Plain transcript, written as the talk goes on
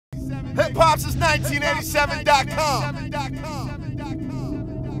Hip-hop since 1987.com.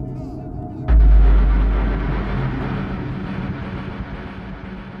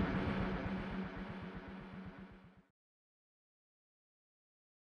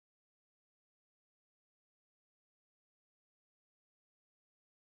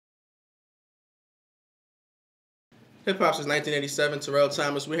 Hip Hop since 1987, Terrell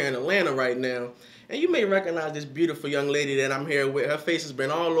Thomas. We're here in Atlanta right now. And you may recognize this beautiful young lady that I'm here with. Her face has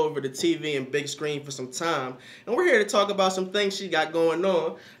been all over the TV and big screen for some time. And we're here to talk about some things she got going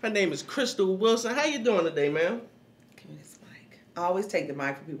on. Her name is Chrystale Wilson. How you doing today, ma'am? Give me this mic. I always take the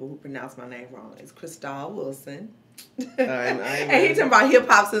mic for people who pronounce my name wrong. It's Chrystale Wilson. And he's talking about hip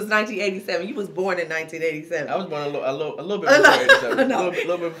hop since 1987. You was born in 1987. I was born a little bit before 87. No. A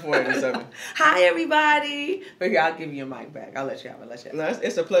little bit before 87. Hi, everybody. But here, I'll give you a mic back. I'll let you have it. No,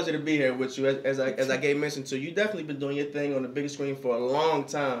 it's a pleasure to be here with you. As I gave mention to, you definitely been doing your thing on the big screen for a long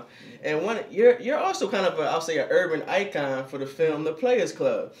time. And you're also kind of I'll say an urban icon for the film The Players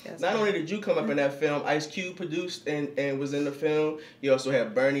Club. That's Not right. only did you come up in that film, Ice Cube produced and was in the film. You also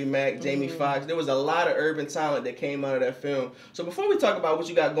had Bernie Mac, Jamie Foxx. There was a lot of urban talent that came out of that film. So before we talk about what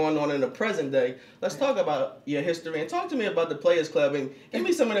you got going on in the present day, let's talk about your history and talk to me about The Players Club and give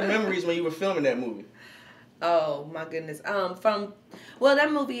me some of the memories when you were filming that movie. Oh my goodness.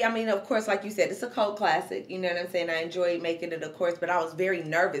 That movie, I mean, of course, like you said, it's a cult classic. You know what I'm saying? I enjoyed making it, of course, but I was very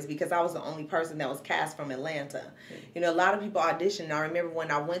nervous because I was the only person that was cast from Atlanta. You know, a lot of people auditioned. I remember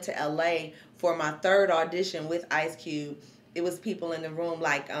when I went to LA for my third audition with Ice Cube, it was people in the room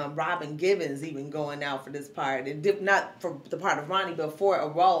like Robin Givens even going out for this part. Not for the part of Ronnie, but for a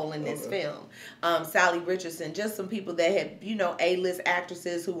role in this film. Sally Richardson, just some people that had, you know, A-list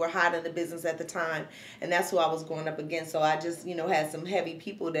actresses who were hot in the business at the time. And that's who I was going up against. So I just, you know, had some heavy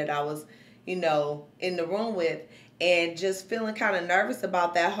people that I was, you know, in the room with. And just feeling kind of nervous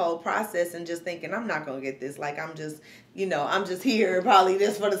about that whole process and just thinking, I'm not going to get this. Like, I'm just here probably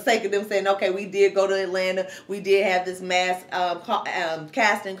just for the sake of them saying, okay, we did go to Atlanta. We did have this mass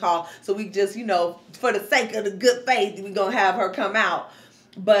casting call. So we just, you know, for the sake of the good faith, we're going to have her come out.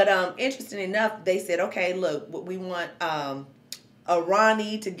 But interesting enough, they said, okay, look, we want a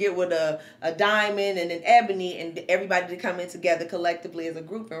Ronnie to get with a Diamond and an Ebony and everybody to come in together collectively as a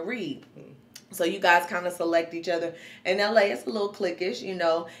group and read. So you guys kind of select each other. In LA, it's a little cliquish, you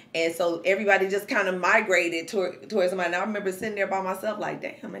know, and so everybody just kind of migrated towards somebody. And I remember sitting there by myself like,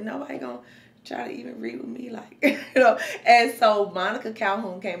 damn, ain't nobody going to try to even read with me, like, you know. And so Monica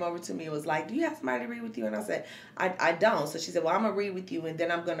Calhoun came over to me and was like, do you have somebody to read with you? And I said, I don't. So she said, well, I'm going to read with you, and then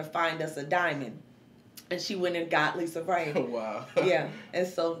I'm going to find us a Diamond. And she went and got Lisa Raye. Wow. Yeah, and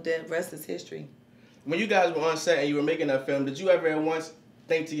so the rest is history. When you guys were on set and you were making that film, did you ever at once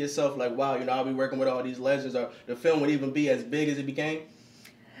think to yourself like, wow, you know, I'll be working with all these legends, or the film would even be as big as it became?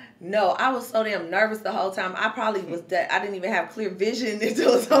 No, I was so damn nervous the whole time. I probably was I didn't even have clear vision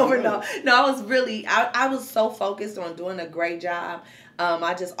until it was over. No, I was really, I was so focused on doing a great job.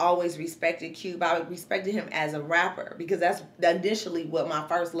 I just always respected Cube. I respected him as a rapper because that's initially what my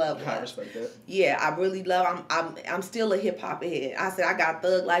first love was. I respect that. Yeah, I really love. I'm still a hip hop head. I said I got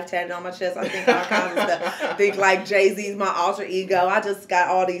Thug Life tatted on my chest. I think all kinds of stuff. I think like Jay-Z's my alter ego. I just got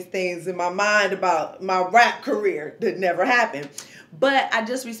all these things in my mind about my rap career that never happened. But I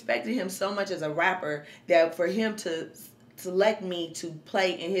just respected him so much as a rapper that for him to select me to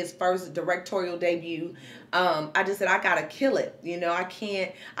play in his first directorial debut, I just said I gotta kill it. You know, I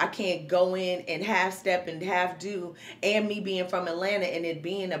can't go in and half step and half do. And me being from Atlanta and it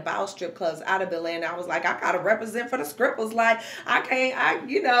being about strip clubs out of Atlanta, I was like, I gotta represent for the script. Was like,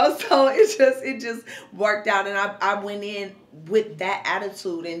 you know. So it just worked out, and I went in with that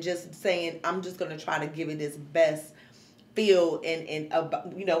attitude and just saying I'm just gonna try to give it its best feel and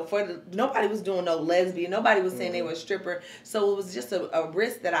you know, nobody was doing no lesbian, nobody was saying they were a stripper, so it was just a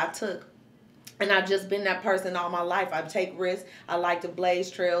risk that I took. And I've just been that person all my life. I take risks. I like to blaze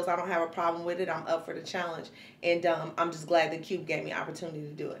trails. I don't have a problem with it. I'm up for the challenge. And I'm just glad that Cube gave me an opportunity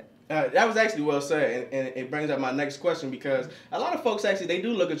to do it. That was actually well said, and it brings up my next question, because a lot of folks actually, they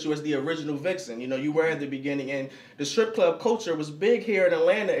do look at you as the original Vixen. You know, you were at the beginning, and the strip club culture was big here in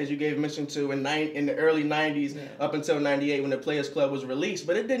Atlanta, as you gave mention to, in the early 90s, up until 98 when the Players Club was released.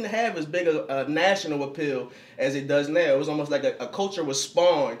 But it didn't have as big a national appeal as it does now. It was almost like a culture was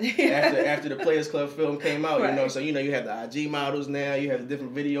spawned after the Players Club film came out, you know. So, you know, you have the IG models now, you have the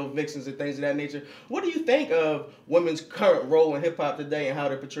different video vixens and things of that nature. What do you think of women's current role in hip-hop today and how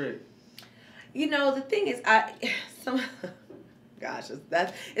they're portrayed? You know, the thing is,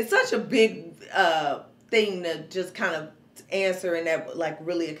 it's such a big thing to just kind of answer in that, like,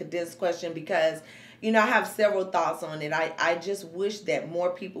 really a condensed question, because, you know, I have several thoughts on it. I just wish that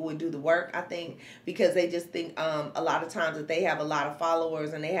more people would do the work, I think, because they just think a lot of times that they have a lot of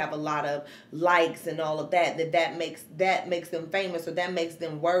followers and they have a lot of likes and all of that, that makes them famous, or that makes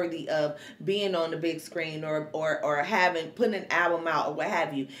them worthy of being on the big screen, or putting an album out or what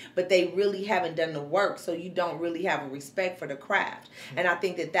have you. But they really haven't done the work, so you don't really have a respect for the craft. And I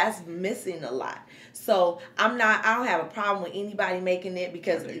think that that's missing a lot. So I don't have a problem with anybody making it,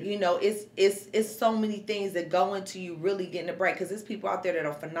 because you know it's so many things that go into you really getting a break, because there's people out there that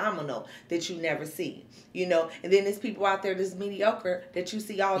are phenomenal that you never see, you know, and then there's people out there that's mediocre that you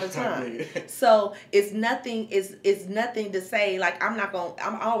see all the time. So it's nothing to say like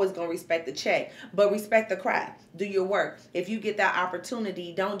I'm always gonna respect the check, but respect the craft. Do your work. If you get that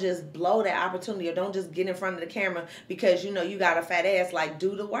opportunity, don't just blow that opportunity, or don't just get in front of the camera because you know you got a fat ass. Like,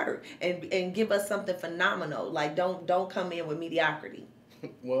 do the work and give us something phenomenal. Like, don't come in with mediocrity.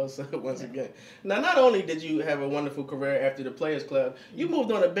 Well, so once again, now not only did you have a wonderful career after the Players Club, you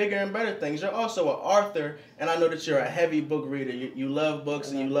moved on to bigger and better things. You're also an author, and I know that you're a heavy book reader. You love books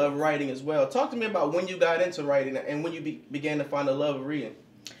and you love writing as well. Talk to me about when you got into writing and when you began to find a love of reading.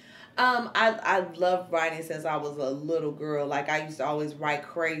 I loved writing since I was a little girl. Like, I used to always write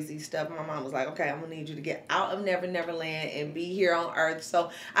crazy stuff. My mom was like, okay, I'm gonna need you to get out of Never Never Land and be here on Earth. So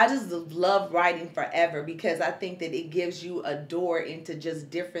I just loved writing forever, because I think that it gives you a door into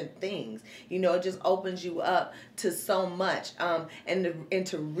just different things. You know, it just opens you up to so much, and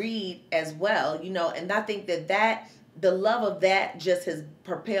to read as well, you know. And I think that the love of that just has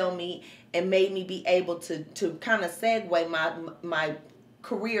propelled me and made me be able to kind of segue my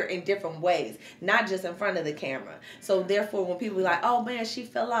career in different ways, not just in front of the camera. So therefore, when people be like, oh man, she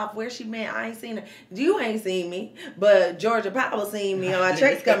fell off, where she been? I ain't seen her. You ain't seen me, but Georgia Powell seen me on my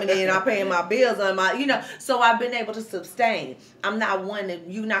checks coming in, I'm paying my bills on my, you know, so I've been able to sustain. I'm not one that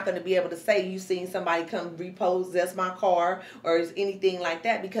you're not going to be able to say you seen somebody come repossess my car or anything like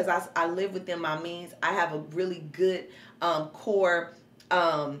that, because I live within my means. I have a really good core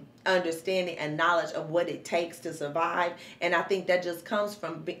understanding and knowledge of what it takes to survive, and I think that just comes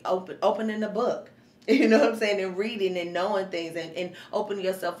from opening a book, you know what I'm saying, and reading and knowing things, and opening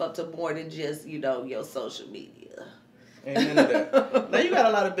yourself up to more than just, you know, your social media. Amen to that. Now, you got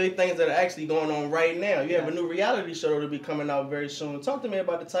a lot of big things that are actually going on right now. You have a new reality show that'll be coming out very soon. Talk to me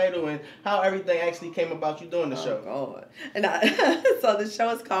about the title and how everything actually came about you doing the show. God. And so the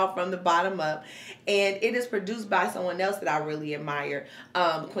show is called From the Bottom Up, and it is produced by someone else that I really admire.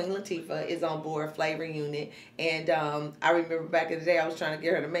 Queen Latifah is on board, Flavor Unit, and I remember back in the day I was trying to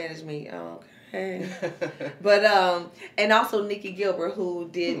get her to manage me. But and also Nikki Gilbert, who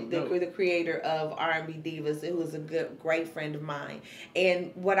did the creator of R&B Divas, who is a great friend of mine.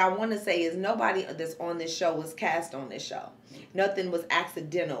 And what I want to say is nobody that's on this show was cast on this show. Nothing was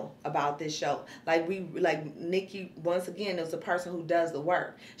accidental about this show. Like Nikki, once again, is a person who does the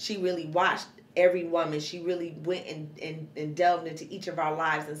work. She really watched every woman. She really went and delved into each of our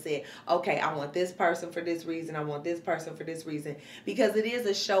lives and said, okay, I want this person for this reason, I want this person for this reason, because it is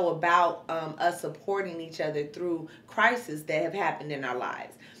a show about us supporting each other through crises that have happened in our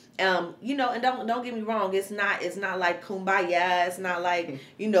lives. You know, and don't get me wrong, it's not like kumbaya, it's not like,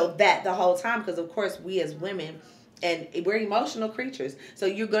 you know, that the whole time, because of course we as women, and we're emotional creatures. So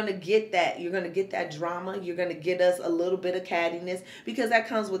you're going to get that. You're going to get that drama. You're going to get us a little bit of cattiness, because that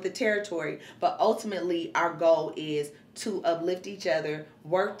comes with the territory. But ultimately, our goal is to uplift each other,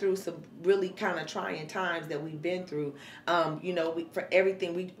 work through some really kind of trying times that we've been through. You know, for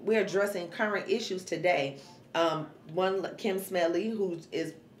everything, we're addressing current issues today. One, Kim Smedley, who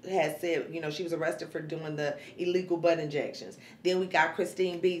has said, you know, she was arrested for doing the illegal butt injections. Then we got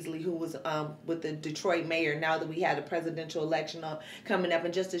Christine Beasley, who was with the Detroit mayor, now that we had a presidential election coming up.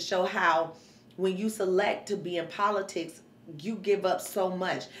 And just to show how when you select to be in politics, you give up so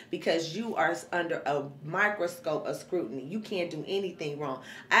much, because you are under a microscope of scrutiny. You can't do anything wrong.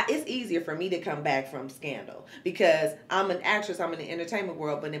 It's easier for me to come back from scandal because I'm an actress, I'm in the entertainment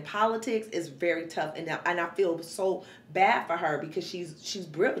world, but in politics it's very tough, and I feel so bad for her because she's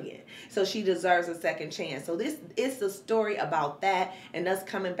brilliant, so she deserves a second chance. So this is a story about that and us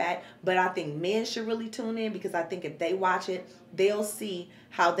coming back, but I think men should really tune in, because I think if they watch it, they'll see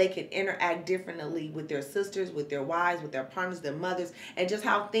how they can interact differently with their sisters, with their wives, with their partners, their mothers, and just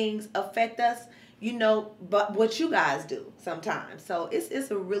how things affect us, you know, but what you guys do sometimes. So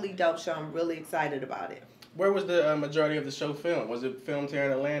it's a really dope show. I'm really excited about it. Where was the majority of the show filmed? Was it filmed here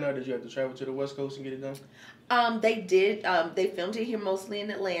in Atlanta, or did you have to travel to the West Coast and get it done? They did. They filmed it here mostly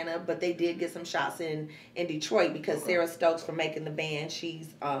in Atlanta, but they did get some shots in Detroit, because Sarah Stokes from Making the Band,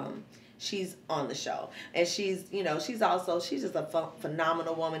 she's on the show. And she's, you know, she's just a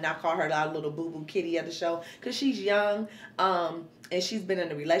phenomenal woman. I call her our little boo-boo kitty of the show because she's young. And she's been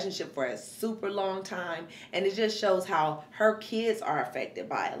in a relationship for a super long time. And it just shows how her kids are affected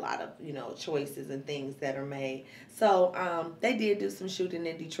by a lot of, you know, choices and things that are made. So they did do some shooting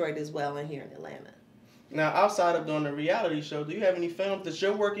in Detroit as well and here in Atlanta. Now, outside of doing the reality show, do you have any films that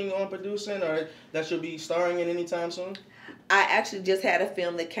you're working on producing or that you'll be starring in anytime soon? I actually just had a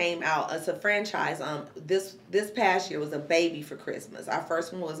film that came out. It's a franchise. This past year was A Baby for Christmas. Our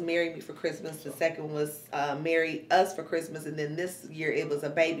first one was Marry Me for Christmas. The second one was Marry Us for Christmas. And then this year it was A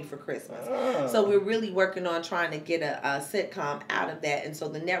Baby for Christmas. Oh. So we're really working on trying to get a sitcom out of that. And so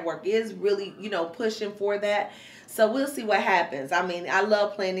the network is really, you know, pushing for that. So we'll see what happens. I mean, I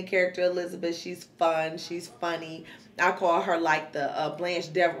love playing the character Elizabeth. She's fun. She's funny. I call her like the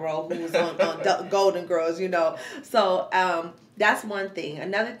Blanche Devereaux who was on Golden Girls, you know. So that's one thing.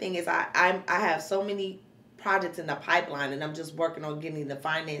 Another thing is I have so many projects in the pipeline, and I'm just working on getting the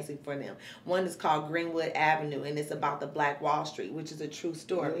financing for them. One is called Greenwood Avenue, and it's about the Black Wall Street, which is a true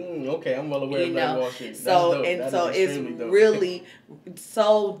story. Okay, I'm well aware of Black Wall Street. So it's dope. Really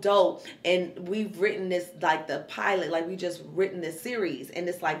so dope. And we've written this like the pilot, like we just written this series, and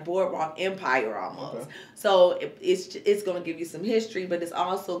it's like Boardwalk Empire almost. Okay. So it's going to give you some history, but it's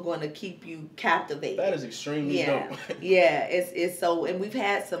also going to keep you captivated. That is extremely dope. Yeah, it's so, and we've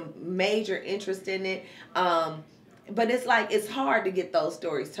had some major interest in it. But it's like, it's hard to get those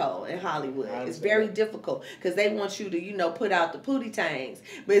stories told in Hollywood. It's very difficult because they want you to, you know, put out the Pootie Tangs.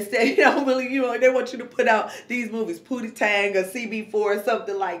 But instead, you know, really, you know, they want you to put out these movies, Pootie Tang or CB4 or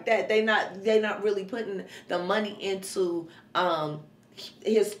something like that. They're not really putting the money into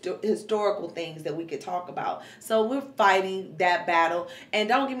historical things that we could talk about. So we're fighting that battle. And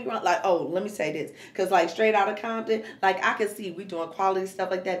don't get me wrong, like, oh, let me say this, because like Straight Outta Compton, like I can see we doing quality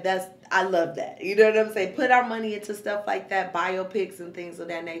stuff like that. I love that. You know what I'm saying? Put our money into stuff like that, biopics and things of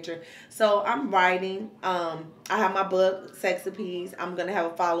that nature. So I'm writing. I have my book, Sex Appease. I'm gonna have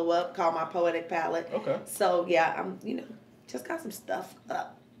a follow-up called My Poetic Palette. Okay. So yeah, I'm, you know, just got some stuff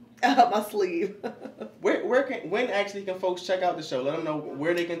up my sleeve. When actually can folks check out the show? Let them know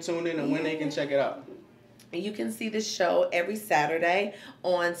where they can tune in and when they can check it out. And you can see the show every Saturday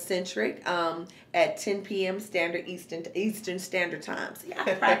on Centric at 10 p.m. Eastern Standard Time. See,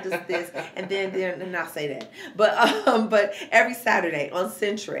 I practiced this and then I say that. But every Saturday on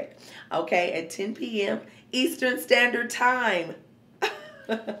Centric, okay, at 10 p.m. Eastern Standard Time.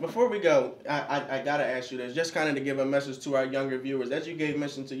 Before we go, I gotta ask you this, just kind of to give a message to our younger viewers. As you gave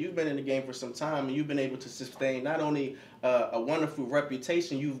mention to, you've been in the game for some time, and you've been able to sustain not only a wonderful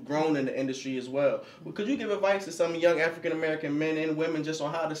reputation, you've grown in the industry as well. Could you give advice to some young African American men and women just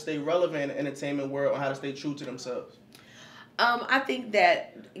on how to stay relevant in the entertainment world, on how to stay true to themselves? I think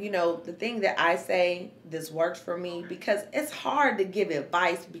that, you know, the thing that I say, this works for me because it's hard to give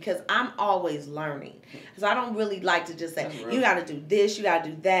advice because I'm always learning. So I don't really like to just say, you got to do this, you got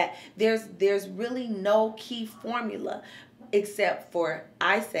to do that. There's really no key formula except for,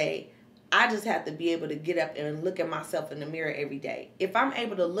 I just have to be able to get up and look at myself in the mirror every day. If I'm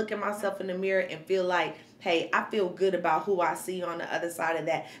able to look at myself in the mirror and feel like, hey, I feel good about who I see on the other side of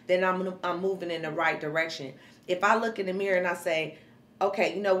that, then I'm moving in the right direction. If I look in the mirror and I say,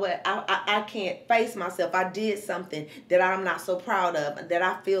 okay, you know what, I can't face myself. I did something that I'm not so proud of, that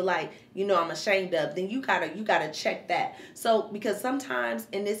I feel like, you know, I'm ashamed of, then you gotta check that. So, because sometimes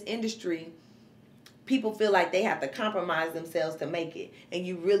in this industry, people feel like they have to compromise themselves to make it, and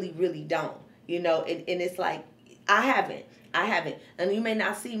you really, really don't. You know, and it's like, I haven't. And you may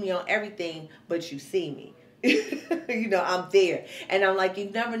not see me on everything, but you see me. You know, I'm there. And I'm like, you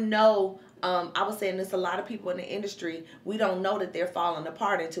never know. I was saying there's a lot of people in the industry, we don't know that they're falling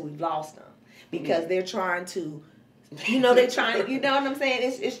apart until we've lost them. Because they're trying to, you know, you know what I'm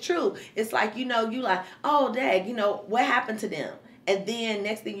saying? It's true. It's like, you know, you like, oh, dang, you know, what happened to them? And then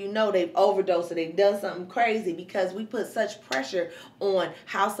next thing you know, they've overdosed or they've done something crazy because we put such pressure on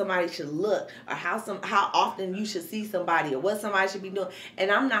how somebody should look or how often you should see somebody or what somebody should be doing.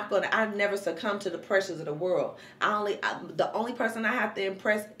 And I've never succumbed to the pressures of the world. The only person I have to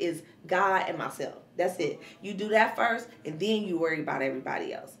impress is God and myself. That's it. You do that first and then you worry about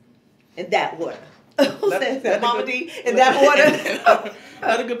everybody else. In that order. Who says that? Mama D? In that order?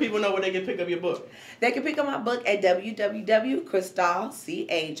 Let the good people know where they can pick up your book. They can pick up my book at www.Chrystale, Chrystale,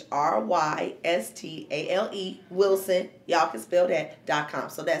 Wilson, y'all can spell that, .com.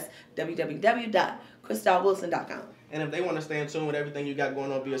 So that's www.ChrystaleWilson.com. And if they want to stay in tune with everything you got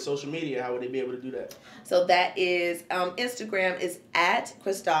going on via social media, how would they be able to do that? So that is, Instagram is at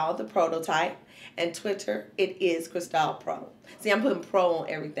Chrystale, the prototype. And Twitter, it is Chrystale Pro. See, I'm putting pro on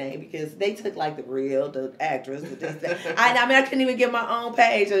everything because they took like the actress, I mean, I couldn't even get my own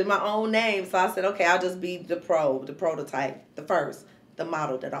page or my own name. So I said, okay, I'll just be the prototype, the first, the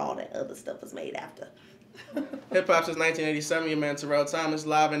model that all that other stuff was made after. Hip Hop since 1987, your man Terrell Thomas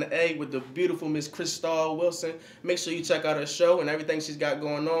live in the A with the beautiful Miss Chrystale Wilson. Make sure you check out her show and everything she's got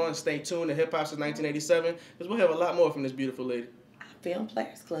going on. Stay tuned to Hip Hop since 1987 because we'll have a lot more from this beautiful lady. Film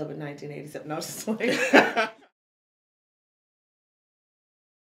Players Club in 1987. No, just like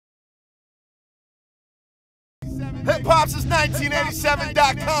Hip Hop since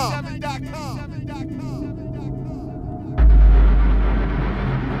 1987.com.